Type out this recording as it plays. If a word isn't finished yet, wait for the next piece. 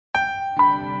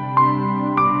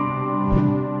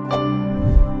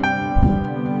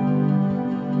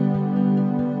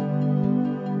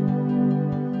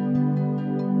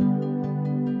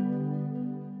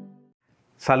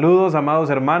Saludos, amados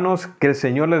hermanos, que el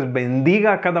Señor les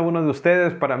bendiga a cada uno de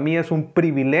ustedes. Para mí es un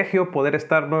privilegio poder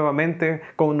estar nuevamente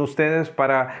con ustedes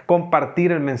para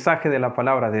compartir el mensaje de la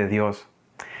palabra de Dios.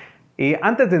 Y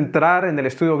antes de entrar en el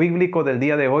estudio bíblico del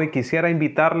día de hoy, quisiera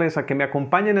invitarles a que me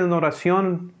acompañen en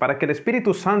oración para que el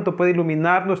Espíritu Santo pueda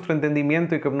iluminar nuestro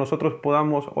entendimiento y que nosotros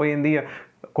podamos hoy en día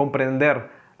comprender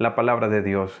la palabra de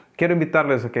Dios. Quiero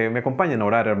invitarles a que me acompañen a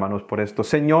orar, hermanos, por esto.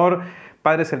 Señor,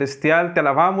 Padre Celestial, te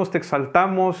alabamos, te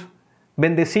exaltamos,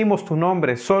 bendecimos tu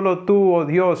nombre. Solo tú, oh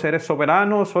Dios, eres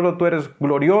soberano, solo tú eres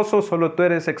glorioso, solo tú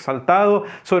eres exaltado,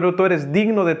 solo tú eres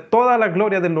digno de toda la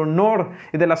gloria, del honor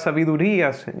y de la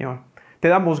sabiduría, Señor. Te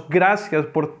damos gracias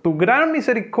por tu gran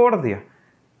misericordia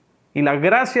y la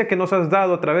gracia que nos has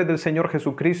dado a través del Señor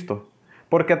Jesucristo.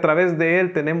 Porque a través de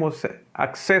Él tenemos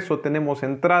acceso, tenemos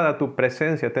entrada a tu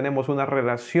presencia, tenemos una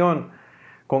relación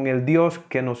con el Dios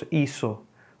que nos hizo.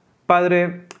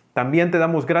 Padre, también te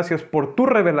damos gracias por tu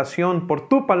revelación, por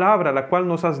tu palabra, la cual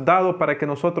nos has dado para que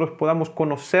nosotros podamos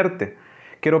conocerte.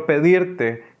 Quiero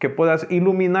pedirte que puedas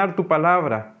iluminar tu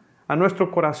palabra a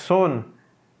nuestro corazón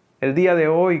el día de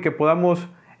hoy, que podamos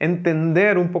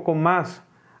entender un poco más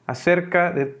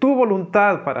acerca de tu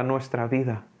voluntad para nuestra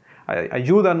vida.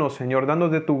 Ayúdanos, Señor,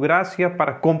 danos de tu gracia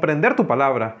para comprender tu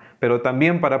palabra, pero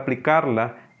también para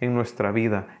aplicarla en nuestra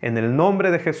vida. En el nombre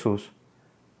de Jesús.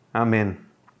 Amén.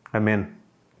 Amén.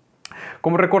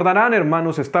 Como recordarán,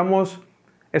 hermanos, estamos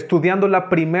estudiando la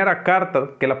primera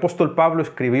carta que el apóstol Pablo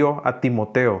escribió a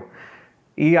Timoteo.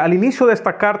 Y al inicio de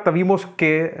esta carta vimos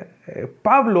que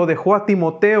Pablo dejó a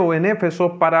Timoteo en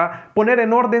Éfeso para poner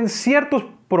en orden ciertos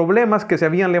problemas que se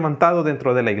habían levantado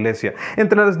dentro de la iglesia.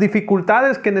 Entre las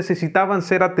dificultades que necesitaban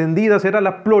ser atendidas era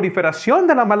la proliferación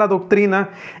de la mala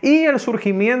doctrina y el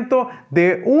surgimiento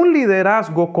de un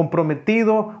liderazgo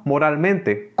comprometido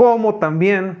moralmente, como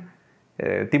también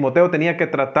Timoteo tenía que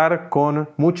tratar con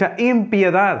mucha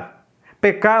impiedad,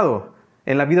 pecado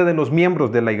en la vida de los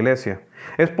miembros de la iglesia.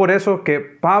 Es por eso que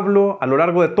Pablo, a lo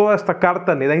largo de toda esta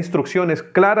carta, le da instrucciones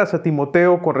claras a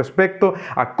Timoteo con respecto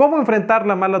a cómo enfrentar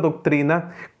la mala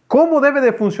doctrina, cómo debe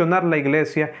de funcionar la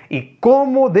iglesia y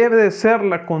cómo debe de ser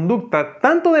la conducta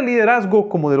tanto del liderazgo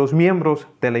como de los miembros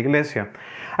de la iglesia.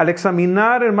 Al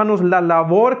examinar, hermanos, la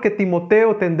labor que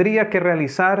Timoteo tendría que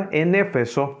realizar en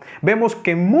Éfeso, vemos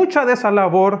que mucha de esa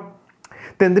labor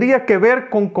tendría que ver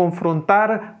con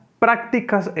confrontar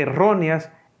prácticas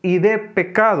erróneas y de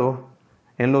pecado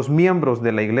en los miembros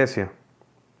de la iglesia.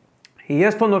 Y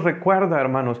esto nos recuerda,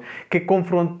 hermanos,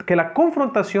 que la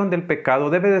confrontación del pecado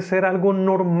debe de ser algo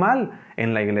normal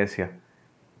en la iglesia.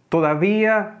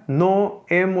 Todavía no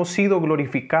hemos sido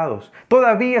glorificados.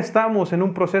 Todavía estamos en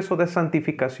un proceso de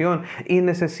santificación y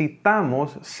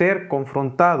necesitamos ser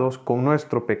confrontados con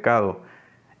nuestro pecado.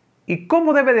 ¿Y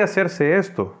cómo debe de hacerse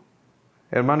esto?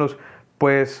 Hermanos,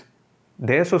 pues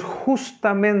de eso es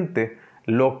justamente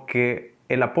lo que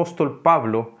el apóstol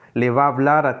Pablo le va a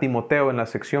hablar a Timoteo en la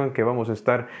sección que vamos a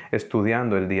estar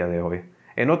estudiando el día de hoy.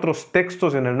 En otros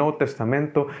textos en el Nuevo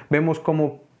Testamento vemos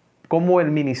cómo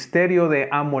el ministerio de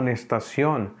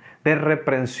amonestación, de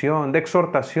reprensión, de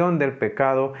exhortación del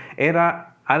pecado era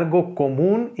algo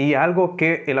común y algo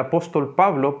que el apóstol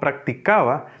Pablo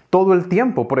practicaba todo el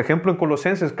tiempo. Por ejemplo, en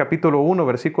Colosenses capítulo 1,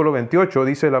 versículo 28,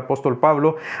 dice el apóstol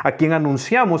Pablo, a quien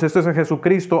anunciamos, esto es en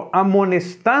Jesucristo,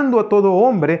 amonestando a todo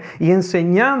hombre y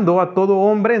enseñando a todo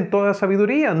hombre en toda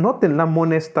sabiduría. Noten, la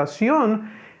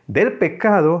amonestación del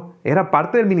pecado era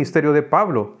parte del ministerio de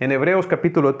Pablo. En Hebreos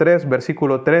capítulo 3,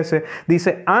 versículo 13,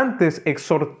 dice, antes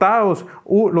exhortaos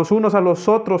los unos a los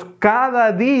otros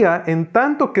cada día, en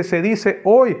tanto que se dice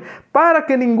hoy, para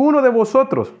que ninguno de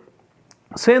vosotros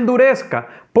se endurezca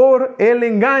por el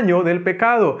engaño del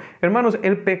pecado. Hermanos,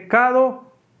 el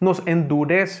pecado nos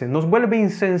endurece, nos vuelve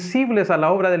insensibles a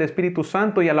la obra del Espíritu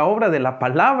Santo y a la obra de la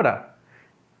palabra.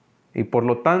 Y por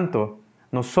lo tanto,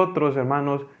 nosotros,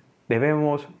 hermanos,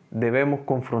 debemos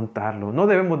confrontarlo, no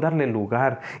debemos darle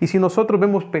lugar. Y si nosotros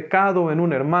vemos pecado en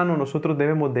un hermano, nosotros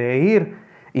debemos de ir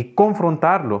y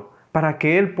confrontarlo para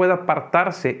que él pueda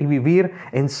apartarse y vivir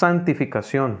en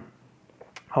santificación.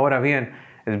 Ahora bien,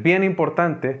 es bien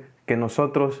importante que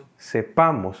nosotros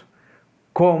sepamos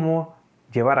cómo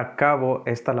llevar a cabo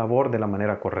esta labor de la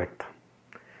manera correcta.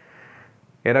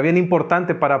 Era bien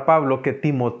importante para Pablo que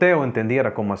Timoteo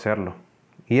entendiera cómo hacerlo.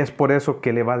 Y es por eso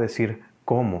que le va a decir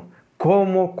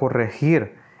cómo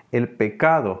corregir el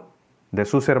pecado de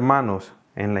sus hermanos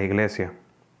en la iglesia.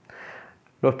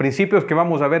 Los principios que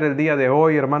vamos a ver el día de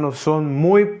hoy, hermanos, son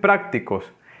muy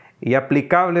prácticos y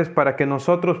aplicables para que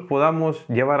nosotros podamos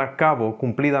llevar a cabo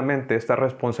cumplidamente esta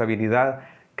responsabilidad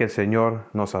que el Señor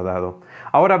nos ha dado.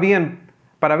 Ahora bien,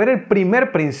 para ver el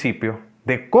primer principio,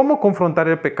 de cómo confrontar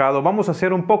el pecado, vamos a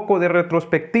hacer un poco de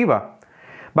retrospectiva.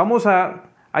 Vamos a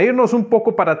irnos un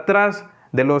poco para atrás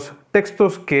de los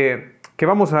textos que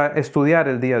vamos a estudiar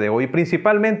el día de hoy.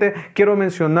 Principalmente quiero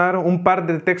mencionar un par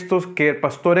de textos que el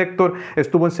pastor Héctor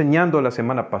estuvo enseñando la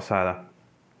semana pasada.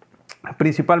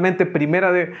 Principalmente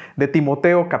primera de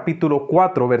Timoteo capítulo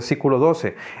 4 versículo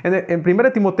 12. En primera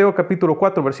de Timoteo capítulo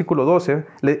 4 versículo 12,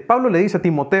 Pablo le dice a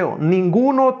Timoteo: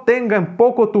 ninguno tenga en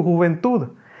poco tu juventud,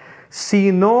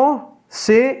 sino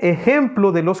sé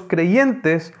ejemplo de los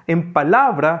creyentes en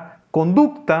palabra,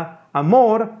 conducta,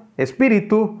 amor,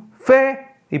 espíritu, fe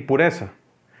y pureza.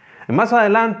 Más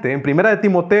adelante, en primera de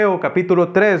Timoteo capítulo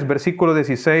 3 versículo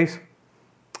 16,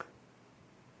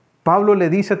 Pablo le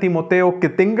dice a Timoteo que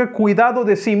tenga cuidado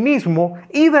de sí mismo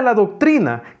y de la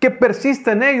doctrina, que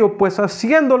persista en ello, pues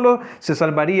haciéndolo se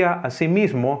salvaría a sí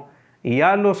mismo y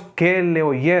a los que le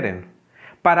oyeren.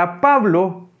 Para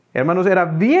Pablo, hermanos, era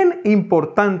bien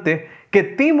importante que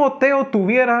Timoteo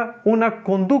tuviera una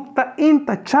conducta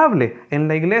intachable en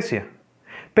la iglesia.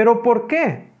 ¿Pero por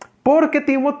qué? Porque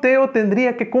Timoteo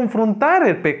tendría que confrontar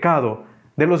el pecado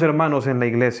de los hermanos en la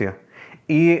iglesia.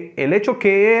 Y el hecho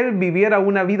que él viviera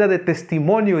una vida de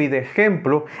testimonio y de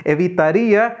ejemplo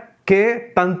evitaría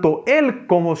que tanto él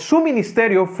como su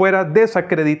ministerio fuera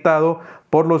desacreditado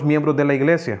por los miembros de la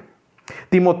iglesia.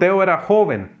 Timoteo era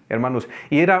joven, hermanos,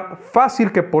 y era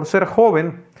fácil que por ser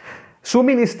joven su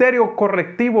ministerio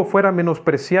correctivo fuera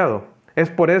menospreciado. Es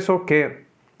por eso que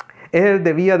él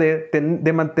debía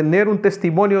de mantener un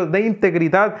testimonio de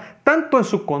integridad tanto en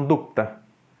su conducta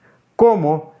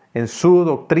como en su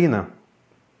doctrina.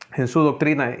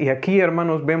 Y aquí,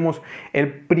 hermanos, vemos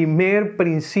el primer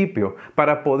principio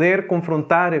para poder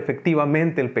confrontar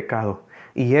efectivamente el pecado.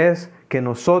 Y es que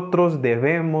nosotros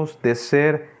debemos de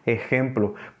ser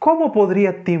ejemplo. ¿Cómo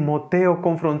podría Timoteo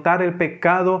confrontar el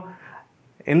pecado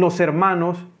en los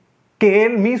hermanos que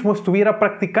él mismo estuviera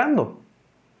practicando?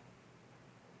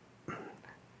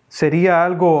 Sería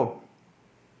algo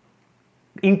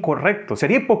incorrecto,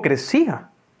 sería hipocresía.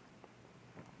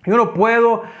 Yo no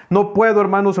puedo,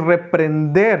 hermanos,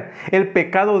 reprender el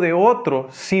pecado de otro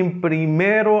sin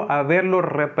primero haberlo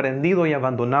reprendido y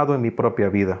abandonado en mi propia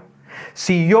vida.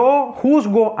 Si yo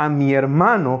juzgo a mi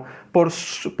hermano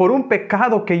por un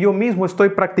pecado que yo mismo estoy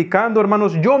practicando,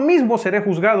 hermanos, yo mismo seré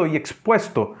juzgado y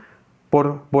expuesto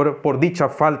por dicha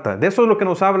falta. De eso es lo que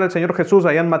nos habla el Señor Jesús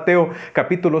allá en Mateo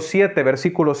capítulo 7,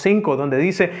 versículo 5, donde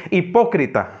dice: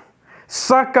 hipócrita,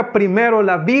 saca primero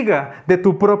la viga de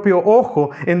tu propio ojo,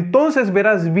 entonces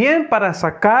verás bien para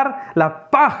sacar la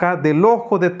paja del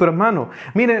ojo de tu hermano.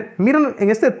 Miren, en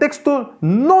este texto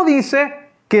no dice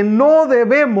que no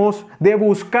debemos de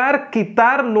buscar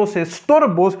quitar los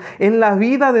estorbos en la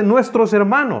vida de nuestros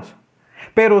hermanos,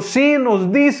 pero sí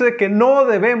nos dice que no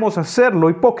debemos hacerlo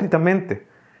hipócritamente.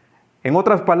 En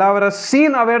otras palabras,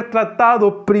 sin haber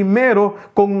tratado primero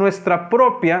con nuestra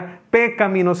propia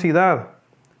pecaminosidad.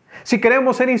 Si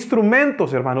queremos ser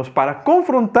instrumentos, hermanos, para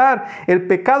confrontar el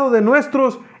pecado de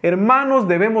nuestros hermanos,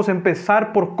 debemos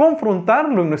empezar por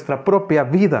confrontarlo en nuestra propia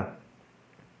vida.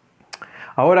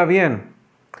 Ahora bien,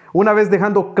 una vez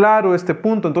dejando claro este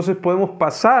punto, entonces podemos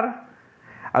pasar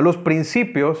a los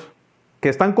principios que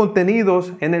están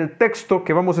contenidos en el texto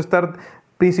que vamos a estar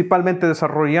principalmente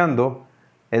desarrollando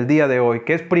el día de hoy,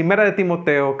 que es primera de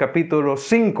Timoteo, capítulo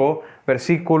 5,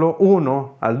 versículo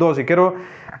 1 al 2. Y quiero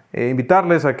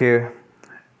invitarles a que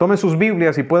tomen sus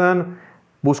Biblias y puedan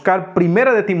buscar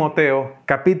primera de Timoteo,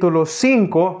 capítulo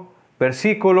 5,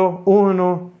 versículo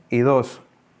 1 y 2.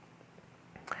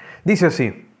 Dice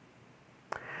así: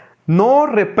 no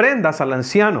reprendas al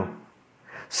anciano,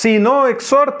 sino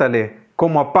exhórtale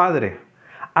como a padre,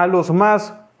 a los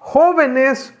más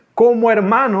jóvenes como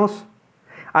hermanos,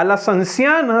 a las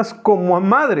ancianas como a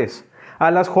madres,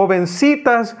 a las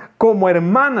jovencitas como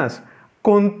hermanas,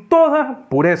 con toda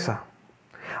pureza.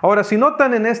 Ahora, si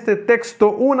notan en este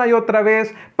texto una y otra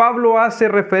vez, Pablo hace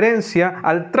referencia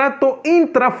al trato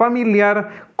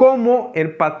intrafamiliar como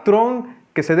el patrón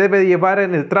que se debe llevar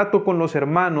en el trato con los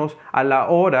hermanos a la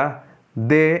hora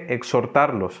de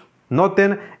exhortarlos.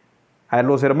 Noten a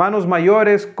los hermanos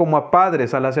mayores como a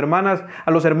padres, a los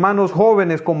hermanos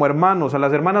jóvenes como hermanos, a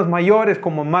las hermanas mayores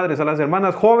como madres, a las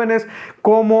hermanas jóvenes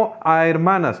como a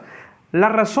hermanas. La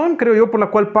razón, creo yo, por la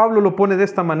cual Pablo lo pone de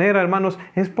esta manera, hermanos,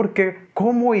 es porque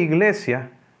como iglesia,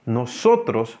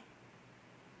 nosotros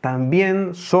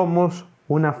también somos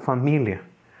una familia,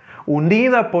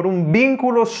 unida por un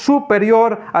vínculo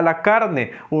superior a la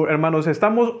carne. Hermanos,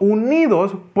 estamos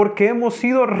unidos porque hemos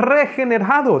sido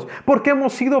regenerados, porque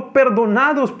hemos sido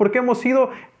perdonados, porque hemos sido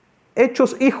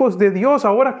hechos hijos de Dios,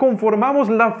 ahora conformamos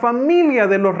la familia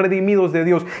de los redimidos de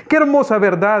Dios. Qué hermosa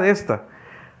verdad esta.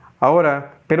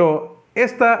 Ahora, pero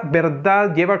esta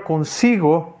verdad lleva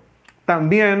consigo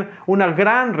también una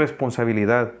gran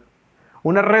responsabilidad.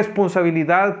 Una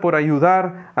responsabilidad por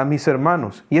ayudar a mis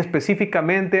hermanos y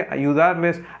específicamente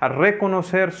ayudarles a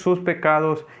reconocer sus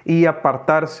pecados y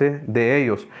apartarse de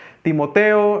ellos.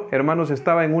 Timoteo, hermanos,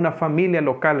 estaba en una familia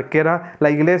local que era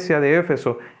la iglesia de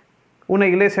Éfeso, una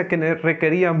iglesia que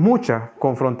requería mucha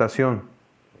confrontación.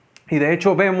 Y de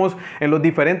hecho vemos en los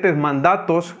diferentes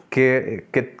mandatos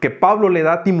que Pablo le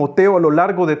da a Timoteo a lo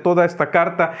largo de toda esta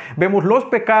carta, vemos los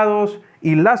pecados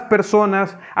y las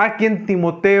personas a quien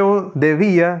Timoteo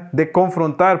debía de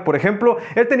confrontar. Por ejemplo,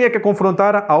 él tenía que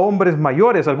confrontar a hombres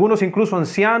mayores, algunos incluso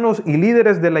ancianos y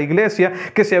líderes de la iglesia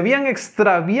que se habían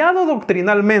extraviado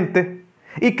doctrinalmente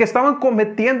y que estaban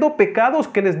cometiendo pecados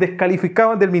que les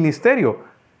descalificaban del ministerio.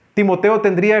 Timoteo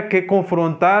tendría que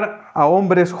confrontar a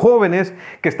hombres jóvenes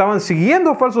que estaban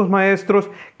siguiendo falsos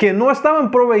maestros, que no estaban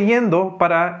proveyendo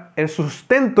para el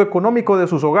sustento económico de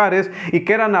sus hogares y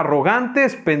que eran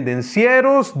arrogantes,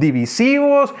 pendencieros,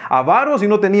 divisivos, avaros y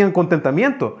no tenían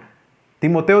contentamiento.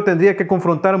 Timoteo tendría que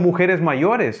confrontar a mujeres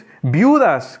mayores,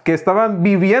 viudas que estaban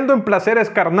viviendo en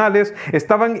placeres carnales,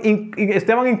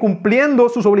 estaban incumpliendo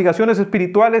sus obligaciones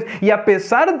espirituales y a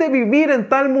pesar de vivir en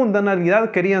tal mundanalidad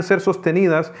querían ser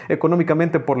sostenidas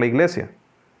económicamente por la iglesia.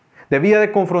 Debía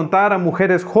de confrontar a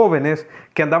mujeres jóvenes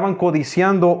que andaban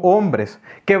codiciando hombres,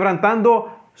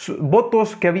 quebrantando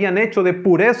votos que habían hecho de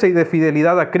pureza y de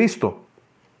fidelidad a Cristo,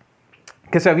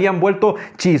 que se habían vuelto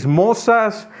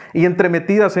chismosas y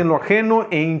entremetidas en lo ajeno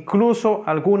e incluso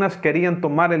algunas querían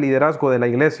tomar el liderazgo de la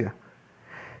iglesia.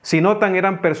 Si notan,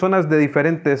 eran personas de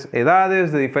diferentes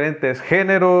edades, de diferentes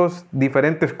géneros,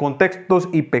 diferentes contextos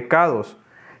y pecados.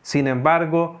 Sin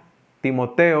embargo,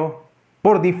 Timoteo,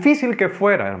 por difícil que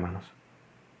fuera, hermanos,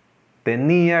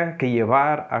 tenía que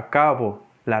llevar a cabo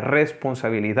la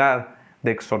responsabilidad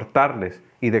de exhortarles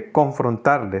y de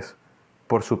confrontarles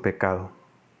por su pecado.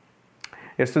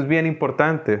 Esto es bien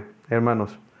importante,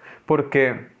 hermanos,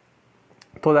 porque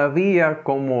todavía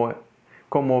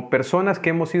como personas que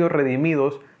hemos sido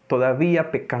redimidos, todavía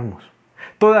pecamos.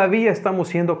 Todavía estamos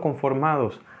siendo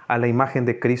conformados a la imagen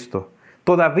de Cristo.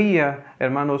 Todavía,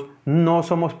 hermanos, no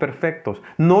somos perfectos.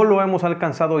 No lo hemos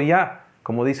alcanzado ya,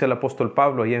 como dice el apóstol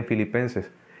Pablo allá en Filipenses.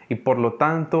 Y por lo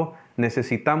tanto,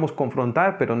 necesitamos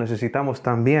confrontar, pero necesitamos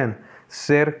también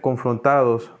ser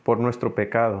confrontados por nuestro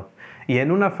pecado. Y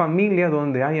en una familia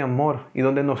donde hay amor y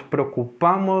donde nos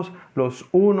preocupamos los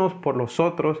unos por los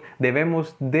otros,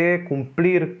 debemos de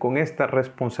cumplir con esta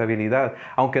responsabilidad.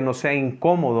 Aunque nos sea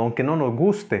incómodo, aunque no nos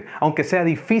guste, aunque sea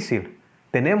difícil,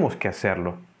 tenemos que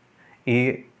hacerlo.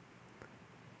 Y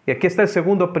aquí está el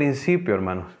segundo principio,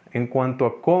 hermanos, en cuanto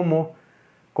a cómo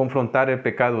confrontar el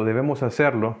pecado. Debemos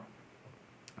hacerlo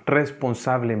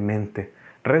responsablemente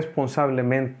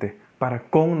para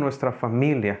con nuestra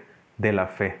familia de la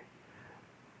fe.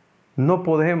 No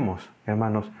podemos,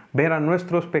 hermanos, ver a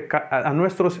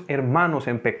nuestros hermanos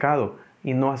en pecado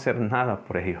y no hacer nada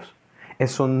por ellos.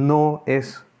 Eso no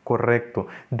es correcto.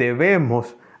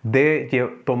 Debemos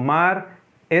de tomar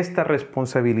esta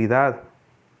responsabilidad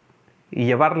y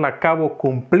llevarla a cabo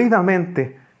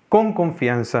cumplidamente, con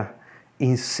confianza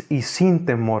y sin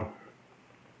temor.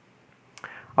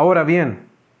 Ahora bien,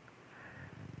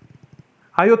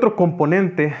 hay otro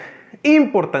componente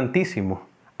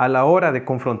importantísimo a la hora de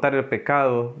confrontar el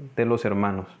pecado de los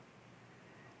hermanos.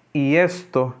 Y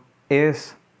esto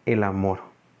es el amor.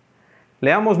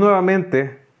 Leamos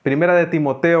nuevamente 1 de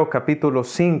Timoteo capítulo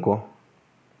 5,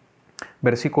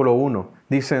 versículo 1.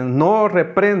 Dice, no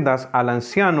reprendas al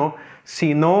anciano,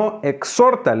 sino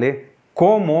exhórtale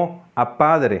como a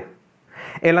padre.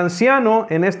 El anciano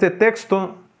en este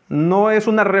texto no es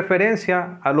una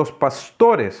referencia a los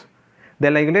pastores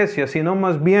de la iglesia, sino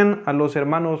más bien a los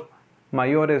hermanos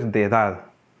mayores de edad,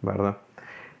 ¿verdad?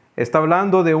 Está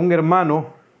hablando de un hermano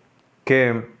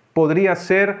que podría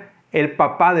ser el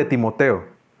papá de Timoteo.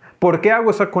 ¿Por qué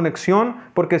hago esa conexión?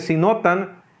 Porque si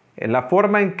notan, la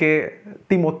forma en que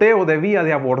Timoteo debía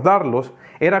de abordarlos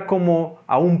era como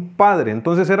a un padre.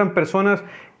 Entonces eran personas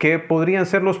que podrían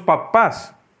ser los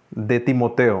papás de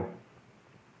Timoteo.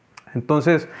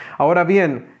 Entonces, ahora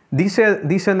bien, dice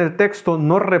en el texto,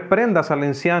 no reprendas al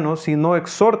anciano, sino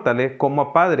exhórtale como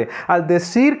a padre. Al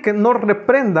decir que no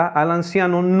reprenda al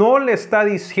anciano, no le está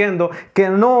diciendo que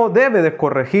no debe de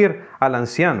corregir al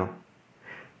anciano.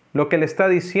 Lo que le está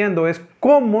diciendo es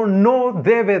cómo no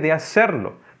debe de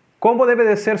hacerlo, cómo debe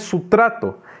de ser su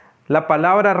trato. La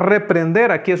palabra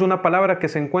reprender aquí es una palabra que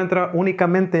se encuentra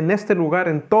únicamente en este lugar,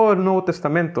 en todo el Nuevo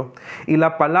Testamento. Y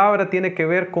la palabra tiene que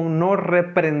ver con no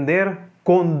reprender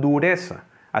con dureza.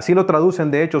 Así lo traducen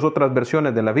de hecho otras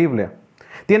versiones de la Biblia.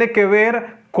 Tiene que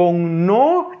ver con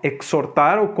no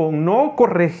exhortar o con no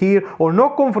corregir o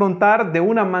no confrontar de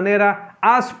una manera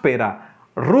áspera,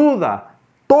 ruda,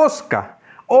 tosca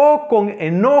o con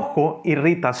enojo,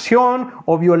 irritación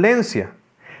o violencia.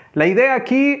 La idea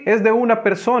aquí es de una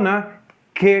persona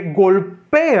que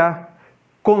golpea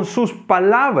con sus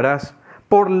palabras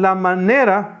por la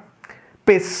manera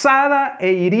pesada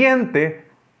e hiriente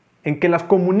en que las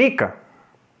comunica.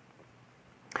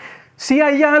 Si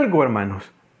hay algo,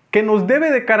 hermanos, que nos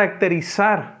debe de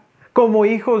caracterizar como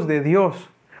hijos de Dios,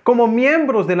 como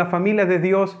miembros de la familia de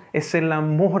Dios, es el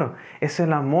amor, es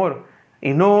el amor.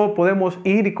 Y no podemos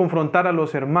ir y confrontar a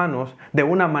los hermanos de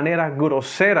una manera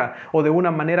grosera o de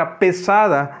una manera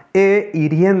pesada e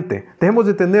hiriente. Debemos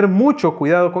de tener mucho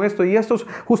cuidado con esto. Y esto es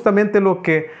justamente lo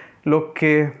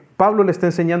que Pablo le está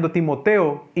enseñando a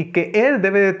Timoteo y que él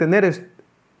debe de tener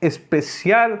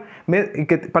especial, y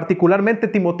que particularmente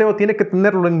Timoteo tiene que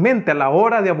tenerlo en mente a la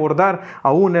hora de abordar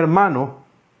a un hermano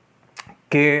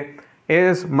que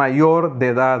es mayor de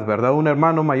edad, ¿verdad? Un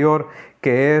hermano mayor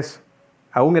que es...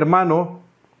 a un hermano,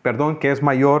 que es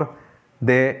mayor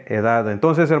de edad.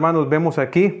 Entonces, hermanos, vemos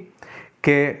aquí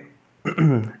que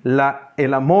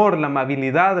el amor, la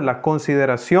amabilidad, la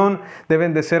consideración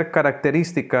deben de ser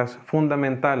características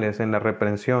fundamentales en la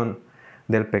reprensión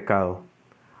del pecado.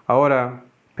 Ahora,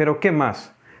 ¿pero qué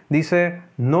más? Dice,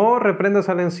 no reprendas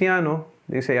al anciano.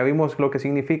 Dice, ya vimos lo que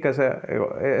significa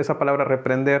esa palabra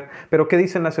reprender. Pero ¿qué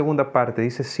dice en la segunda parte?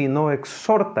 Dice, sino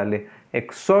exhórtale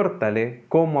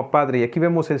como a padre. Y aquí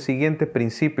vemos el siguiente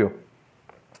principio.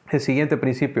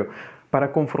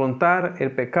 Para confrontar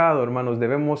el pecado, hermanos,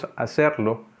 debemos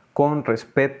hacerlo con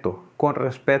respeto,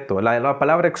 La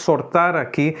palabra exhortar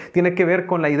aquí tiene que ver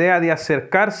con la idea de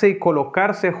acercarse y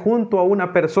colocarse junto a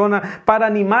una persona para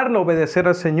animarla a obedecer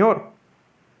al Señor.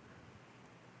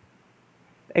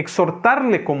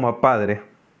 Exhortarle como a padre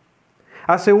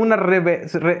hace una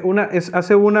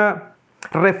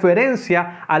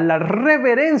referencia a la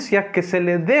reverencia que se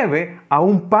le debe a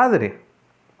un padre.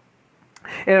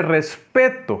 El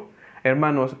respeto,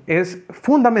 hermanos, es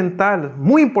fundamental,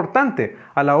 muy importante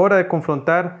a la hora de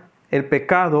confrontar el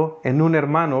pecado en un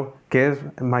hermano que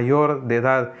es mayor de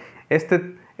edad.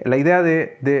 La idea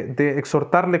de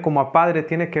exhortarle como a padre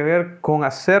tiene que ver con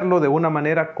hacerlo de una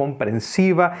manera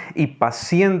comprensiva y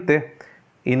paciente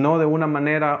y no de una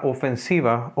manera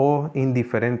ofensiva o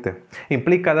indiferente.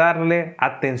 Implica darle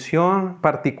atención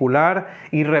particular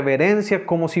y reverencia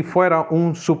como si fuera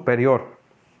un superior.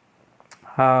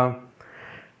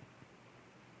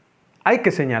 Hay que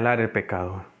señalar el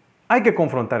pecado, hay que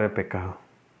confrontar el pecado,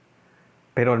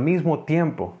 pero al mismo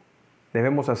tiempo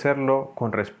debemos hacerlo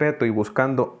con respeto y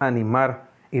buscando animar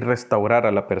y restaurar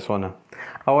a la persona.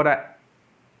 Ahora,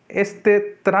 este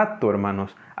trato,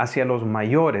 hermanos, hacia los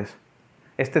mayores,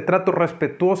 este trato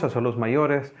respetuoso hacia los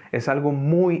mayores es algo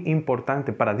muy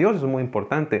importante. Para Dios es muy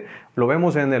importante. Lo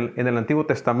vemos en el Antiguo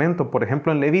Testamento, por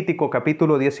ejemplo, en Levítico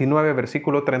capítulo 19,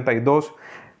 versículo 32.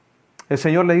 El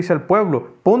Señor le dice al pueblo,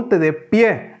 ponte de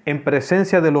pie en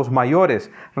presencia de los mayores,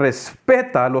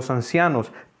 respeta a los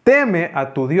ancianos, teme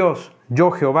a tu Dios, yo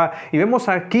Jehová. Y vemos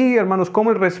aquí, hermanos,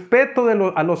 cómo el respeto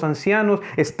a los ancianos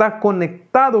está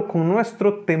conectado con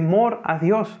nuestro temor a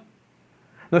Dios.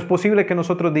 No es posible que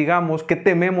nosotros digamos que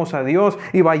tememos a Dios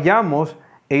y vayamos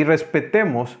y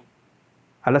respetemos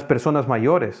a las personas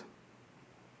mayores.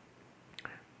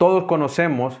 Todos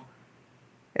conocemos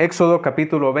Éxodo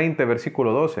capítulo 20,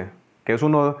 versículo 12, que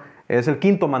es el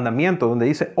quinto mandamiento, donde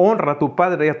dice, honra a tu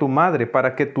padre y a tu madre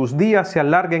para que tus días se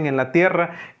alarguen en la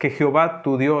tierra que Jehová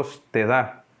tu Dios te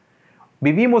da.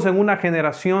 Vivimos en una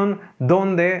generación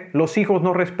donde los hijos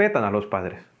no respetan a los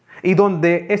padres y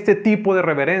donde este tipo de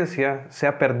reverencia se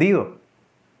ha perdido.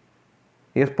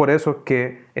 Y es por eso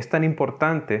que es tan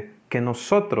importante que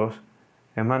nosotros,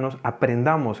 hermanos,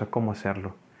 aprendamos a cómo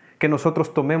hacerlo. Que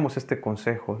nosotros tomemos este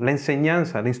consejo, la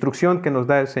enseñanza, la instrucción que nos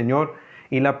da el Señor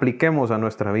y la apliquemos a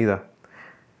nuestra vida.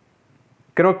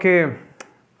 Creo que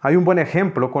hay un buen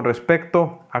ejemplo con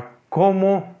respecto a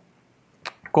cómo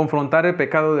confrontar el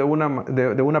pecado de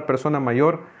una persona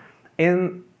mayor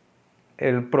en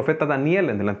el profeta Daniel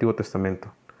en el Antiguo Testamento.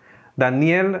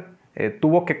 Daniel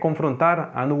tuvo que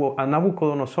confrontar a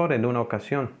Nabucodonosor en una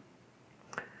ocasión.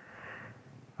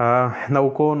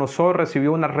 Nabucodonosor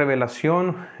recibió una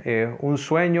revelación, un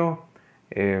sueño.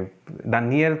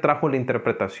 Daniel trajo la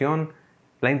interpretación.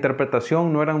 La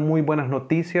interpretación no eran muy buenas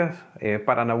noticias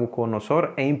para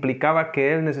Nabucodonosor e implicaba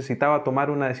que él necesitaba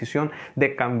tomar una decisión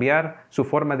de cambiar su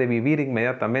forma de vivir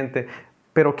inmediatamente.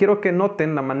 Pero quiero que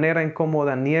noten la manera en cómo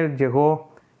Daniel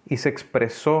llegó y se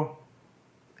expresó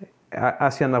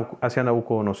hacia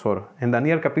Nabucodonosor. En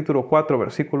Daniel capítulo 4,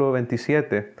 versículo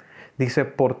 27, dice: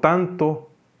 por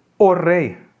tanto, oh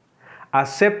rey,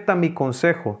 acepta mi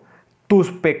consejo,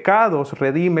 tus pecados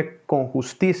redime con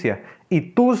justicia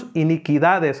y tus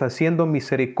iniquidades haciendo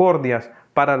misericordias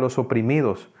para los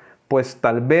oprimidos, pues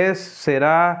tal vez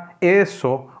será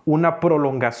eso una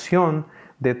prolongación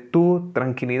de tu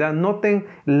tranquilidad. Noten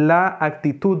la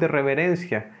actitud de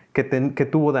reverencia que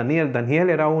tuvo Daniel. Daniel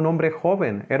era un hombre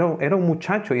joven, era un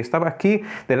muchacho y estaba aquí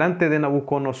delante de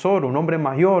Nabucodonosor, un hombre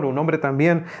mayor, un hombre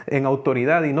también en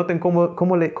autoridad. Y noten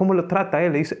cómo lo trata a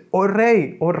él. Le dice: oh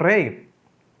rey, oh rey.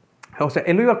 O sea,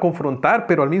 él lo iba a confrontar,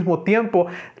 pero al mismo tiempo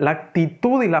la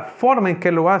actitud y la forma en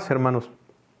que lo hace, hermanos,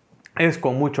 es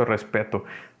con mucho respeto.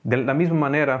 De la misma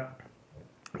manera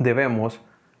debemos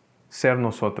ser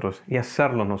nosotros y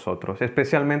hacerlo nosotros,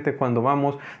 especialmente cuando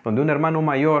vamos donde un hermano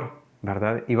mayor,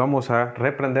 ¿verdad? Y vamos a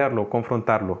reprenderlo,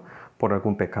 confrontarlo por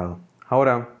algún pecado.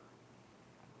 Ahora,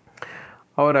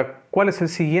 ¿cuál es el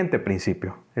siguiente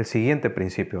principio? El siguiente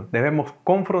principio. Debemos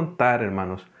confrontar,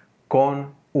 hermanos,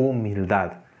 con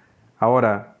humildad.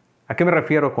 Ahora, ¿a qué me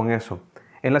refiero con eso?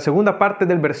 En la segunda parte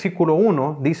del versículo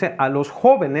 1 dice: a los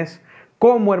jóvenes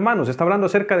como hermanos. Está hablando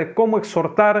acerca de cómo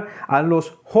exhortar a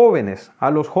los jóvenes,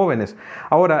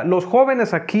 Ahora, los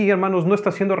jóvenes aquí, hermanos, no está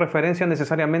haciendo referencia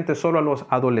necesariamente solo a los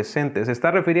adolescentes.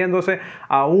 Está refiriéndose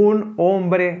a un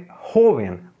hombre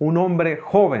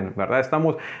joven, ¿verdad?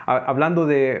 Estamos hablando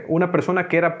de una persona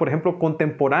que era, por ejemplo,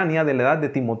 contemporánea de la edad de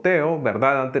Timoteo,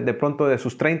 ¿verdad? Antes de pronto de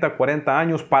sus 30, 40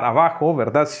 años para abajo,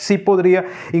 ¿verdad? Sí podría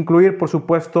incluir, por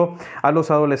supuesto, a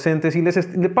los adolescentes. Y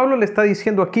Pablo le está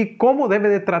diciendo aquí cómo debe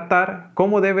de tratar,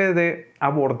 cómo debe de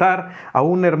abordar a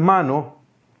un hermano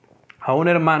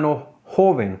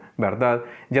joven, ¿verdad?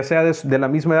 Ya sea de la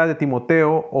misma edad de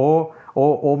Timoteo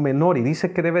o menor. Y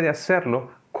dice que debe de hacerlo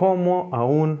como a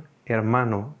un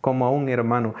hermano.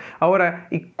 Ahora,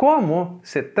 ¿y cómo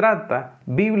se trata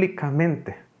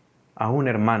bíblicamente a un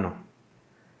hermano?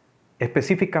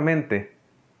 Específicamente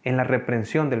en la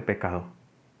reprensión del pecado.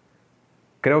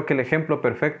 Creo que el ejemplo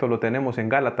perfecto lo tenemos en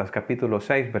Gálatas capítulo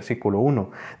 6, versículo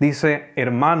 1. Dice: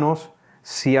 hermanos,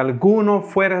 si alguno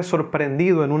fuera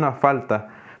sorprendido en una falta,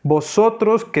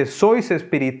 vosotros que sois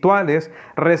espirituales,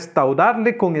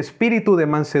 restaurarle con espíritu de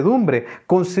mansedumbre,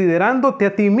 considerándote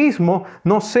a ti mismo,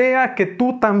 no sea que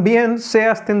tú también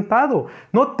seas tentado.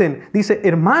 Noten, dice,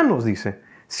 hermanos, dice,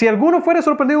 si alguno fuera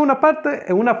sorprendido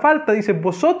en una falta, dice,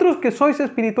 vosotros que sois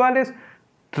espirituales,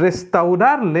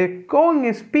 restaurarle con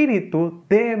espíritu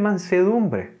de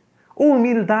mansedumbre,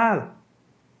 humildad.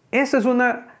 Esa es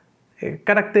una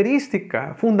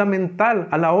característica fundamental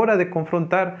a la hora de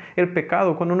confrontar el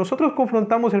pecado. Cuando nosotros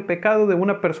confrontamos el pecado de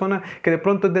una persona que de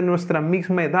pronto es de nuestra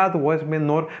misma edad o es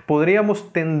menor,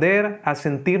 podríamos tender a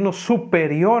sentirnos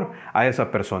superior a esa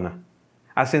persona,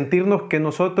 a sentirnos que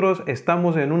nosotros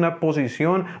estamos en una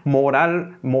posición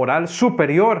moral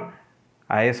superior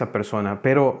a esa persona.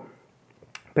 Pero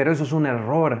eso es un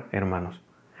error, hermanos.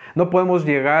 No podemos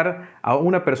llegar a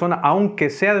una persona, aunque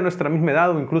sea de nuestra misma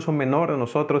edad o incluso menor de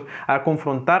nosotros, a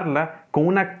confrontarla con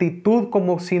una actitud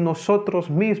como si nosotros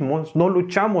mismos no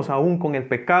luchamos aún con el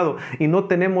pecado y no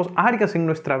tenemos áreas en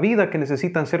nuestra vida que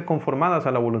necesitan ser conformadas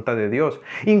a la voluntad de Dios.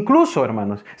 Incluso,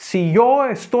 hermanos, si yo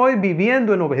estoy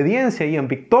viviendo en obediencia y en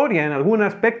victoria en algún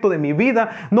aspecto de mi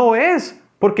vida, no es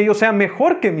porque yo sea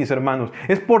mejor que mis hermanos,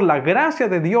 es por la gracia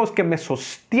de Dios que me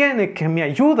sostiene, que me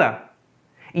ayuda.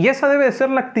 Y esa debe de ser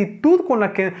la actitud con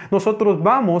la que nosotros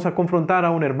vamos a confrontar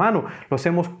a un hermano. Lo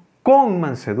hacemos con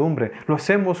mansedumbre, lo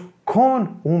hacemos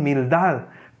con humildad,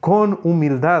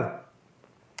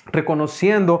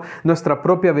 reconociendo nuestra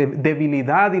propia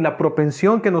debilidad y la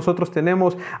propensión que nosotros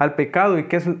tenemos al pecado y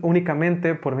que es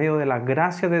únicamente por medio de la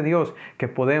gracia de Dios que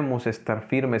podemos estar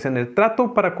firmes. En el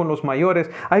trato para con los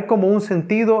mayores hay como un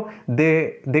sentido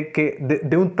de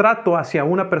un trato hacia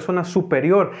una persona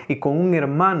superior, y con un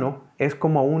hermano es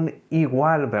como un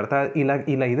igual, ¿verdad? Y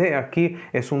la idea aquí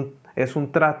es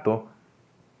un trato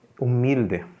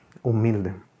humilde.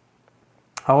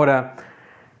 Ahora,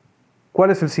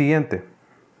 ¿cuál es el siguiente?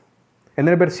 En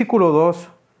el versículo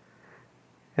 2,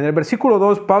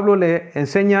 Pablo le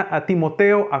enseña a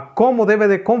Timoteo a cómo debe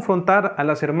de confrontar a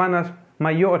las hermanas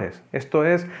mayores, esto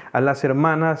es, a las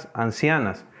hermanas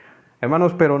ancianas.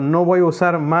 Hermanos, pero no voy a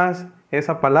usar más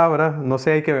esa palabra, no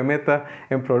sea que me meta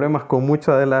en problemas con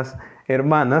muchas de las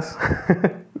hermanas.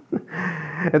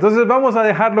 Entonces vamos a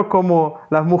dejarlo como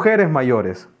las mujeres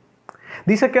mayores.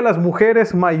 Dice que a las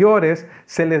mujeres mayores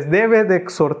se les debe de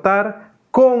exhortar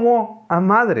como a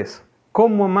madres,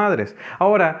 como a madres.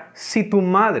 Ahora, si tu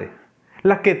madre,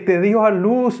 la que te dio a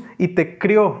luz y te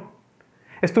crió,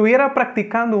 estuviera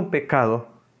practicando un pecado,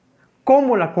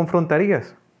 ¿cómo la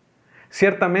confrontarías?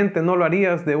 Ciertamente no lo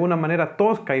harías de una manera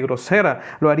tosca y grosera,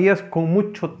 lo harías con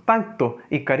mucho tacto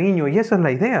y cariño, y esa es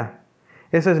la idea.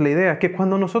 Esa es la idea, que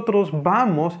cuando nosotros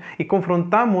vamos y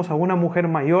confrontamos a una mujer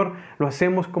mayor, lo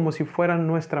hacemos como si fuera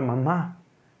nuestra mamá,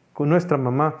 con nuestra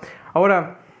mamá.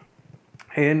 Ahora,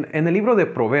 en el libro de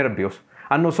Proverbios,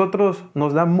 a nosotros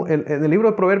el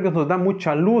libro de Proverbios nos da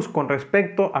mucha luz con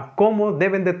respecto a cómo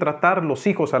deben de tratar los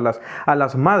hijos a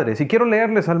las madres. Y quiero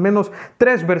leerles al menos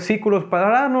 3 versículos para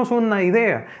darnos una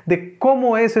idea de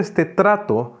cómo es este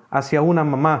trato hacia una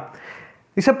mamá.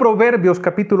 Dice Proverbios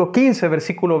capítulo 15,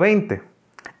 versículo 20.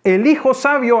 El hijo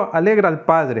sabio alegra al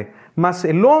padre, mas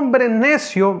el hombre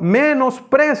necio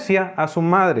menosprecia a su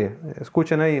madre.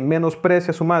 Escuchen ahí, menosprecia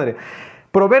a su madre.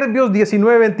 Proverbios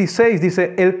 19:26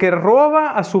 dice, el que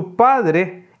roba a su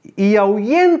padre y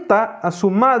ahuyenta a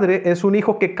su madre es un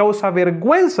hijo que causa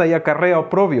vergüenza y acarrea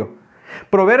oprobio.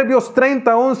 Proverbios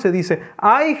 30:11 dice,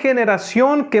 hay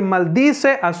generación que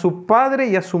maldice a su padre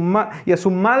y a su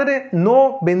madre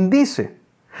no bendice.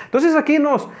 Entonces aquí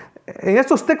en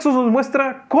estos textos nos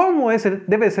muestra cómo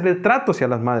debe ser el trato hacia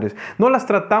las madres. No las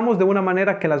tratamos de una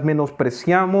manera que las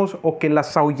menospreciamos o que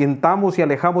las ahuyentamos y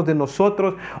alejamos de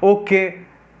nosotros o que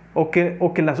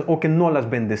no las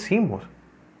bendecimos.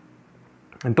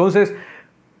 Entonces,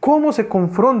 ¿cómo se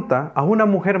confronta a una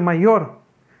mujer mayor?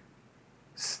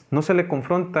 No se le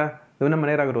confronta de una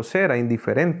manera grosera,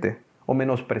 indiferente o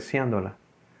menospreciándola.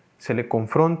 Se le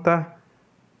confronta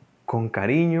con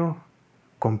cariño,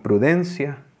 con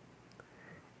prudencia,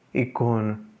 y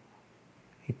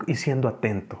siendo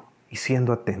atento,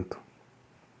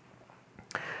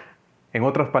 En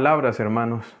otras palabras,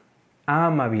 hermanos,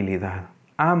 amabilidad,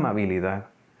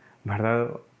 ¿verdad?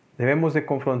 Debemos de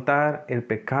confrontar el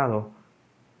pecado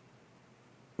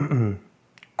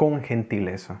con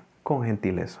gentileza.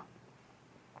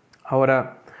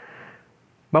 Ahora,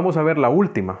 vamos a ver la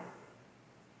última.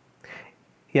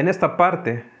 Y en esta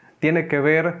parte tiene que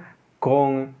ver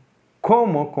con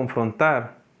cómo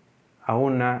confrontar a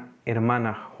una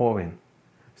hermana joven.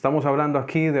 Estamos hablando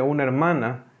aquí de una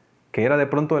hermana que era de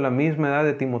pronto de la misma edad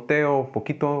de Timoteo,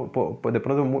 de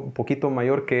pronto un poquito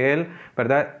mayor que él,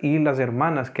 ¿verdad? Y las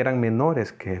hermanas que eran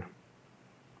menores que él.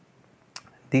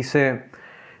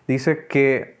 Dice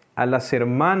que a las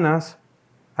hermanas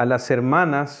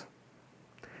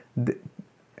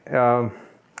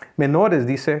menores,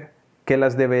 dice que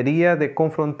las debería de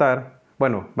confrontar,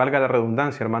 bueno, valga la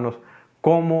redundancia, hermanos,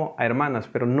 como a hermanas,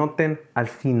 pero noten al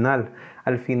final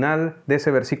de ese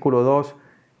versículo 2,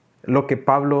 lo que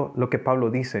Pablo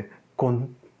dice,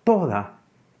 con toda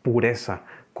pureza.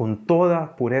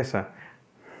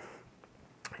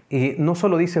 Y no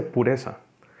solo dice pureza,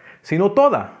 sino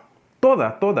toda.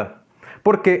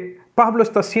 Porque Pablo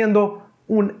está haciendo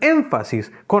un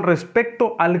énfasis con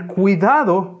respecto al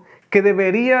cuidado que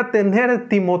debería tener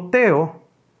Timoteo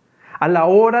a la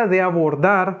hora de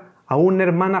abordar a una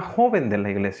hermana joven de la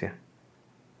iglesia.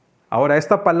 Ahora,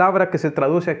 esta palabra que se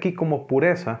traduce aquí como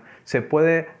pureza se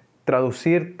puede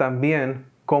traducir también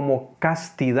como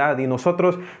castidad, y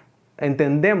nosotros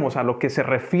entendemos a lo que se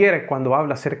refiere cuando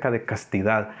habla acerca de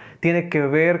castidad. Tiene que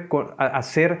ver con a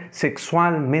ser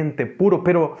sexualmente puro,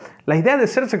 pero la idea de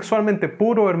ser sexualmente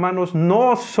puro, hermanos,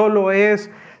 no solo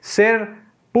es ser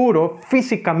puro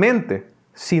físicamente,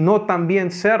 sino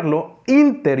también serlo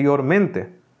interiormente.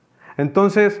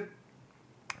 Entonces,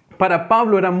 para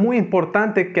Pablo era muy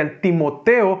importante que al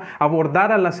Timoteo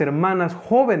abordara a las hermanas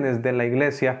jóvenes de la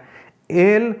iglesia,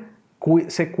 él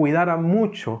se cuidara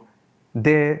mucho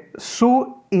de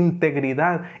su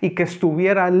integridad y que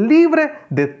estuviera libre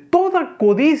de toda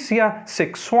codicia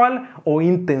sexual o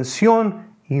intención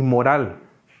inmoral.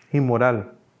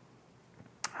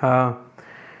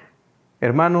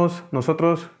 Hermanos,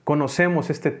 nosotros conocemos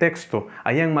este texto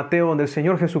allá en Mateo, donde el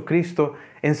Señor Jesucristo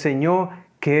enseñó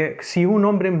que si un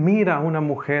hombre mira a una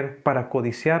mujer para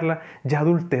codiciarla, ya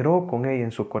adulteró con ella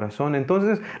en su corazón.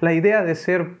 Entonces, la idea de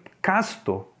ser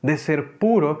casto, de ser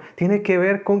puro, tiene que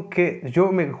ver con que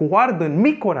yo me guardo en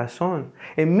mi corazón,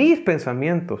 en mis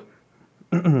pensamientos,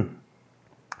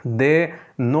 de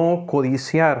no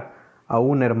codiciar a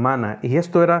una hermana. Y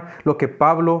esto era lo que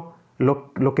Pablo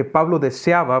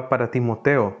deseaba para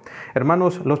Timoteo.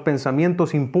 Hermanos, los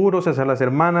pensamientos impuros hacia las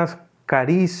hermanas,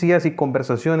 caricias y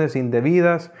conversaciones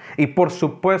indebidas, y por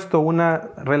supuesto una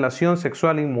relación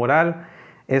sexual inmoral,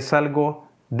 es algo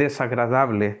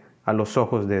desagradable a los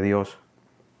ojos de Dios.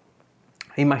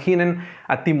 Imaginen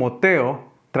a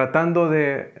Timoteo tratando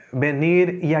de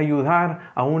venir y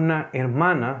ayudar a una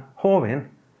hermana joven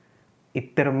y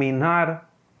terminar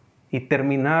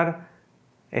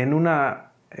en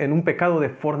un pecado de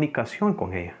fornicación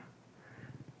con ella.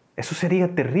 Eso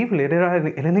sería terrible. Él era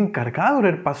el encargado, era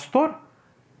el pastor.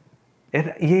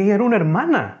 Y ella era una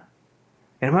hermana.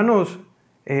 Hermanos,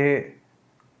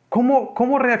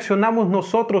 ¿cómo reaccionamos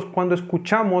nosotros cuando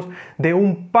escuchamos de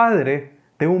un padre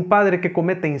que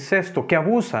comete incesto, que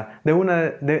abusa de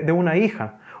una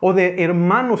hija, o de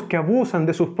hermanos que abusan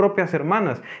de sus propias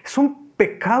hermanas? Es un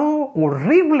pecado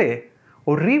horrible,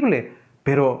 horrible,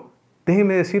 pero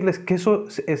déjenme decirles que eso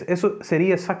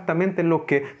sería exactamente lo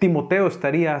que Timoteo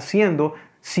estaría haciendo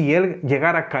si él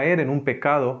llegara a caer en un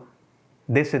pecado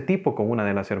de ese tipo con una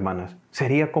de las hermanas.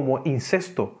 Sería como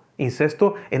incesto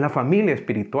en la familia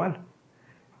espiritual.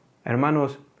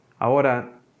 Hermanos,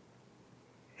 ahora,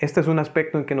 este es un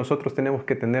aspecto en que nosotros tenemos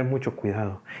que tener mucho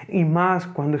cuidado. Y más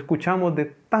cuando escuchamos de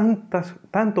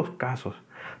tantos casos,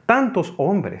 tantos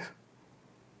hombres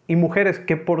y mujeres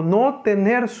que por no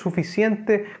tener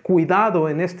suficiente cuidado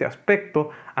en este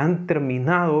aspecto han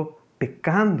terminado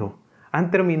pecando,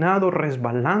 han terminado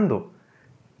resbalando.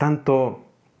 Tanto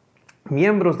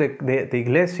miembros de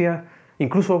iglesia,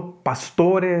 incluso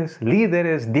pastores,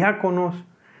 líderes, diáconos,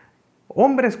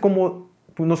 hombres como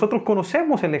nosotros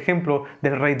conocemos el ejemplo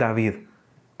del rey David,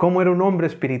 cómo era un hombre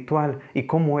espiritual y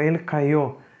cómo él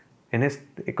cayó en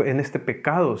este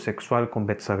pecado sexual con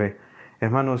Betsabé.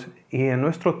 Hermanos, y en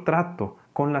nuestro trato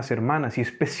con las hermanas, y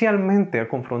especialmente al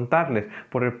confrontarles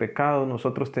por el pecado,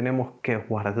 nosotros tenemos que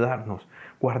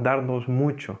guardarnos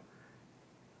mucho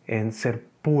en ser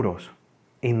puros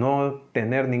y no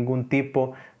tener ningún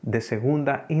tipo de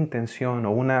segunda intención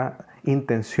o una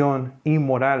intención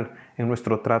inmoral en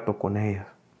nuestro trato con ellas.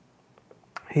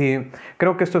 Y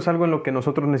creo que esto es algo en lo que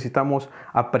nosotros necesitamos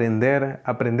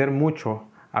aprender mucho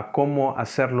a cómo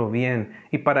hacerlo bien.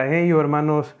 Y para ello,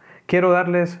 hermanos, quiero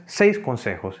darles 6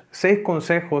 consejos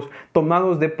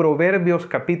tomados de Proverbios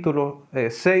capítulo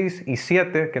 6 y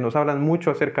 7, que nos hablan mucho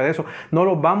acerca de eso. No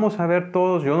los vamos a ver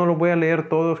todos, yo no los voy a leer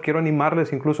todos, quiero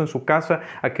animarles incluso en su casa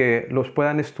a que los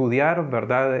puedan estudiar,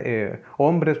 ¿verdad?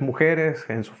 Hombres, mujeres,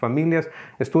 en sus familias,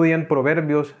 estudien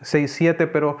Proverbios 6, 7,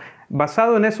 pero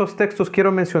basado en esos textos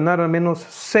quiero mencionar al menos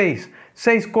 6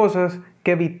 cosas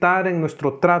que evitar en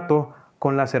nuestro trato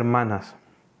con las hermanas.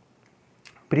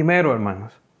 Primero,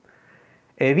 hermanos,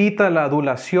 evita la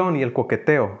adulación y el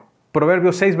coqueteo.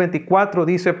 Proverbios 6:24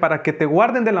 dice, para que te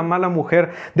guarden de la mala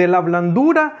mujer, de la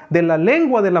blandura de la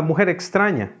lengua de la mujer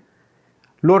extraña.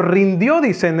 Lo rindió,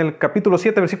 dice en el capítulo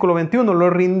 7, versículo 21, lo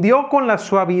rindió con la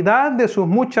suavidad de sus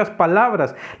muchas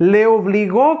palabras, le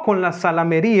obligó con la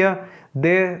salamería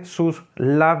de sus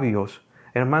labios.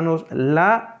 Hermanos,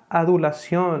 la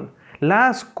adulación,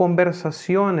 las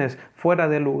conversaciones fuera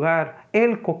de lugar,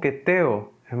 el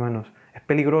coqueteo, hermanos, es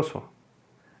peligroso.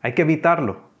 Hay que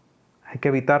evitarlo.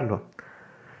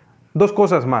 2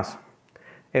 cosas más.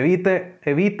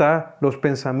 Evita los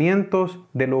pensamientos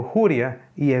de lujuria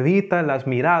y evita las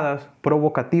miradas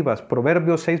provocativas.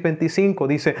 Proverbios 6:25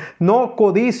 dice, no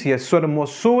codicies su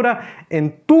hermosura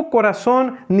en tu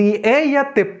corazón, ni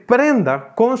ella te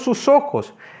prenda con sus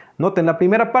ojos. Noten, la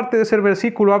primera parte de ese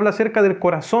versículo habla acerca del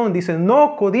corazón. Dice,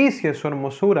 no codicies su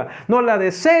hermosura, no la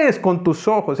desees con tus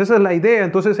ojos. Esa es la idea.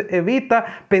 Entonces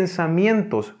evita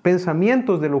pensamientos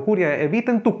de lujuria.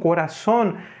 Evita en tu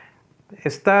corazón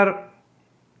estar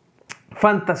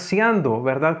fantaseando,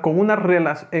 ¿verdad? En una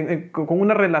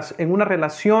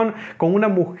relación con una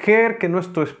mujer que no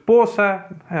es tu esposa,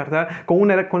 ¿verdad?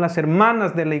 Con las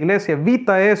hermanas de la iglesia.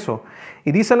 Evita eso.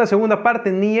 Y dice la segunda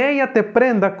parte, ni ella te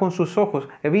prenda con sus ojos.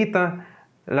 Evita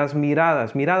las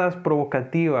miradas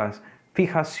provocativas,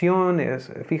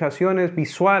 fijaciones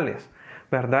visuales,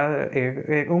 ¿verdad?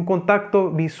 Un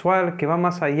contacto visual que va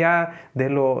más allá de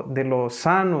lo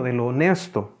sano, de lo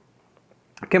honesto.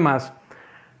 ¿Qué más?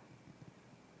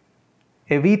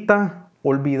 Evita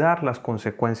olvidar las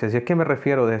consecuencias. ¿Y a qué me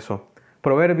refiero de eso?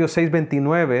 Proverbios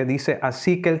 6:29 dice,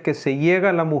 así que el que se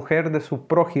llega a la mujer de su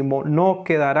prójimo no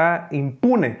quedará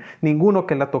impune, ninguno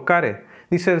que la tocare.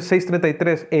 Dice el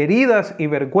 6:33, heridas y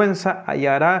vergüenza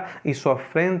hallará y su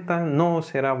afrenta no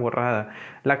será borrada.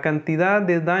 La cantidad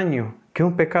de daño que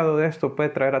un pecado de esto puede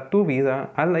traer a tu vida,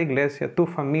 a la iglesia, a tu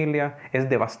familia, es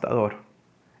devastador.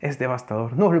 Es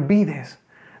devastador. No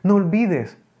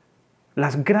olvides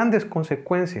las grandes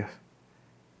consecuencias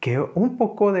que un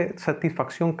poco de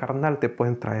satisfacción carnal te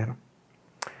pueden traer.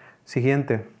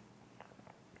 Siguiente,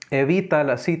 evita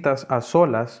las citas a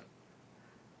solas,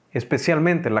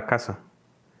 especialmente en la casa.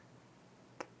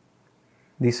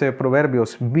 Dice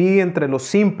Proverbios, vi entre los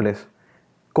simples,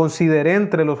 consideré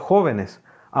entre los jóvenes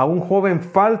a un joven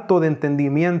falto de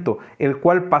entendimiento, el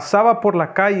cual pasaba por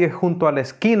la calle junto a la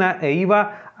esquina e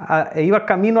iba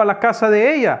camino a la casa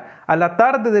de ella, a la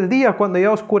tarde del día, cuando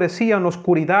ya oscurecía, en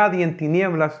oscuridad y en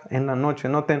tinieblas en la noche.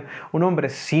 Noten, un hombre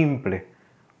simple,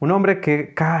 un hombre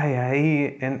que cae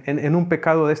ahí en un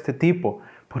pecado de este tipo.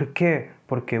 ¿Por qué?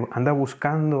 Porque anda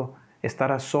buscando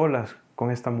estar a solas con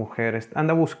esta mujer,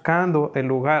 anda buscando el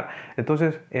lugar.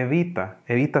 Entonces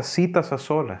evita citas a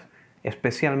solas,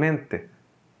 especialmente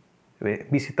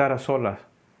visitar a solas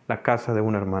la casa de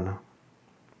una hermana.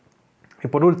 Y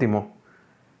por último,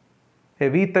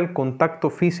 evita el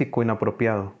contacto físico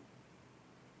inapropiado.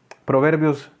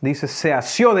 Proverbios dice, se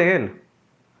asió de él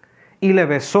y le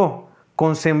besó.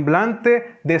 Con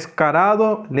semblante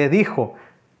descarado le dijo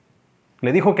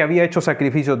que había hecho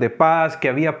sacrificios de paz, que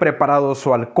había preparado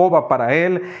su alcoba para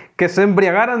él, que se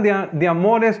embriagaran de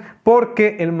amores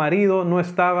porque el marido no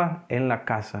estaba en la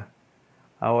casa.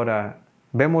 Ahora,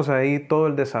 vemos ahí todo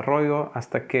el desarrollo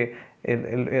hasta que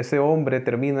ese hombre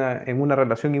termina en una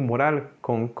relación inmoral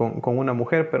con una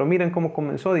mujer. Pero miren cómo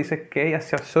comenzó. Dice que ella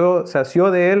se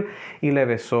asió de él y le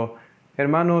besó.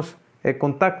 Hermanos, el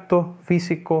contacto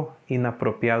físico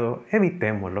inapropiado,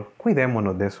 evitémoslo,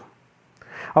 cuidémonos de eso.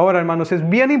 Ahora, hermanos, es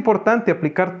bien importante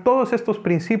aplicar todos estos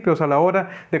principios a la hora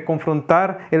de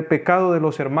confrontar el pecado de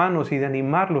los hermanos y de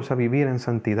animarlos a vivir en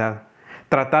santidad.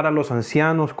 Tratar a los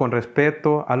ancianos con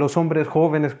respeto, a los hombres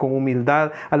jóvenes con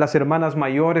humildad, a las hermanas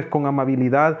mayores con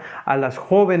amabilidad, a las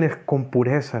jóvenes con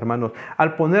pureza, hermanos.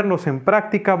 Al ponerlos en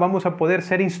práctica vamos a poder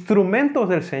ser instrumentos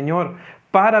del Señor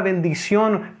para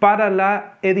bendición, para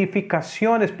la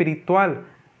edificación espiritual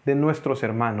de nuestros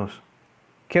hermanos.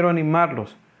 Quiero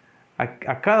animarlos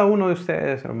a cada uno de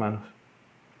ustedes, hermanos,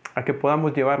 a que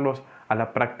podamos llevarlos a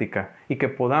la práctica y que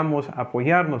podamos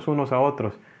apoyarnos unos a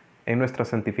otros en nuestra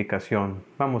santificación.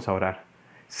 Vamos a orar.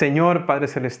 Señor Padre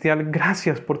Celestial,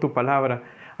 gracias por tu palabra.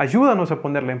 Ayúdanos a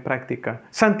ponerla en práctica.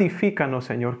 Santifícanos,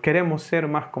 Señor. Queremos ser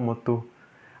más como tú.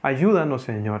 Ayúdanos,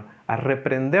 Señor, a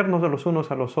reprendernos de los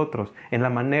unos a los otros en la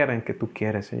manera en que tú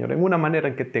quieres, Señor. En una manera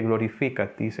en que te glorifica a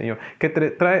ti, Señor. Que te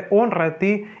trae honra a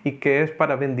ti y que es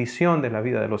para bendición de la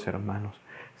vida de los hermanos.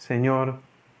 Señor,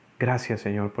 gracias,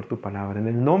 Señor, por tu palabra. En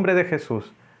el nombre de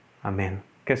Jesús. Amén.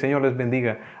 Que el Señor les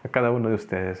bendiga a cada uno de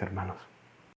ustedes, hermanos.